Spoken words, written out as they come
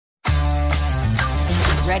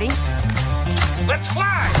Ready? Let's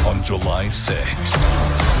fly! On July 6th.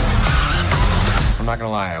 I'm not gonna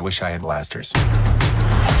lie, I wish I had blasters.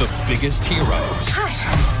 The biggest heroes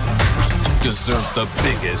deserve the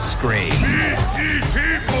biggest screen.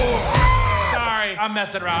 Sorry, I'm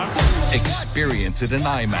messing around. Experience it in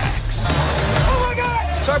IMAX. Oh my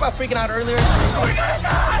God! Sorry about freaking out earlier.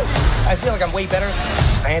 I feel like I'm way better.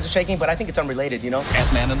 My hands are shaking, but I think it's unrelated, you know?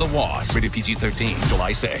 Ant-Man and the Wasp. Rated PG-13,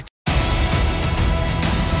 July 6th.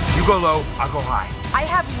 You go low, I'll go high. I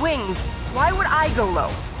have wings. Why would I go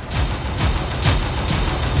low?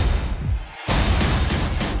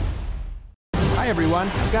 Hi, everyone.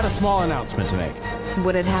 I've got a small announcement to make.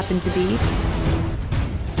 Would it happen to be?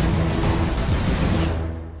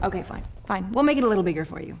 Okay, fine. Fine. We'll make it a little bigger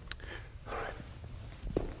for you.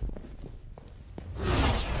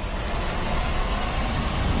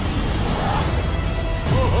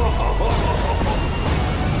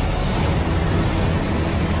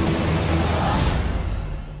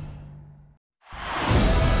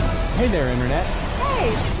 Hey there, Internet.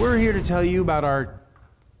 Hey! We're here to tell you about our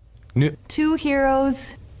new... Two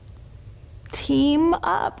heroes team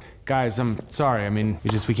up. Guys, I'm sorry. I mean,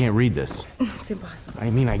 we can't read this. It's impossible. I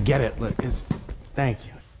mean, I get it. Look, it's... Thank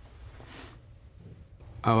you.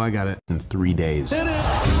 Oh, I got it. In 3 days. Ant-Man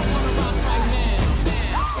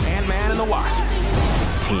and the Wasp.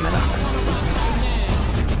 Teaming up.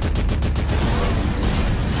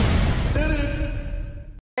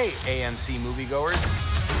 Hey, AMC moviegoers.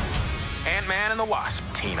 Ant-Man and the Wasp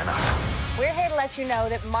teaming up. We're here to let you know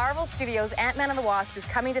that Marvel Studios' Ant-Man and the Wasp is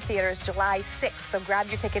coming to theaters July 6th, so grab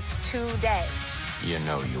your tickets today. You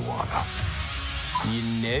know you wanna. You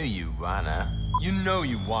know you wanna. You know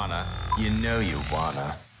you wanna. You know you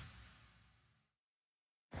wanna.